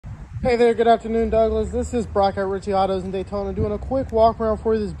Hey there, good afternoon, Douglas. This is Brock at Ritchie Autos in Daytona doing a quick walk around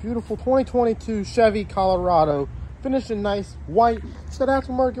for you. This beautiful 2022 Chevy Colorado, finished in nice white. It's got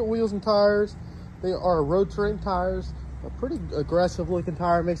aftermarket wheels and tires. They are road terrain tires. A pretty aggressive looking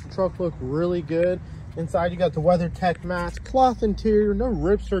tire, makes the truck look really good. Inside you got the WeatherTech mats, cloth interior, no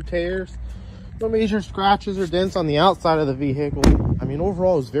rips or tears, no major scratches or dents on the outside of the vehicle. I mean,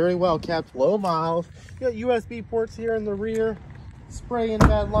 overall it's very well kept, low miles. You got USB ports here in the rear, spray in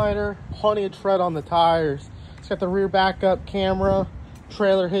bed liner, plenty of tread on the tires. It's got the rear backup camera,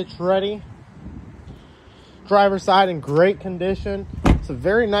 trailer hitch ready. Driver's side in great condition. It's a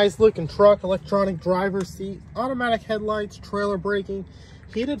very nice looking truck, electronic driver's seat, automatic headlights, trailer braking,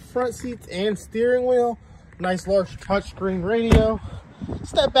 heated front seats and steering wheel, nice large touchscreen radio.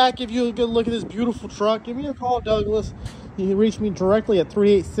 Step back, give you a good look at this beautiful truck. Give me a call, Douglas. You can reach me directly at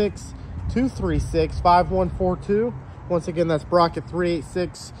 386-236-5142. Once again, that's Brock at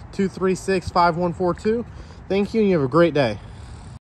 386-236-5142. Thank you, and you have a great day.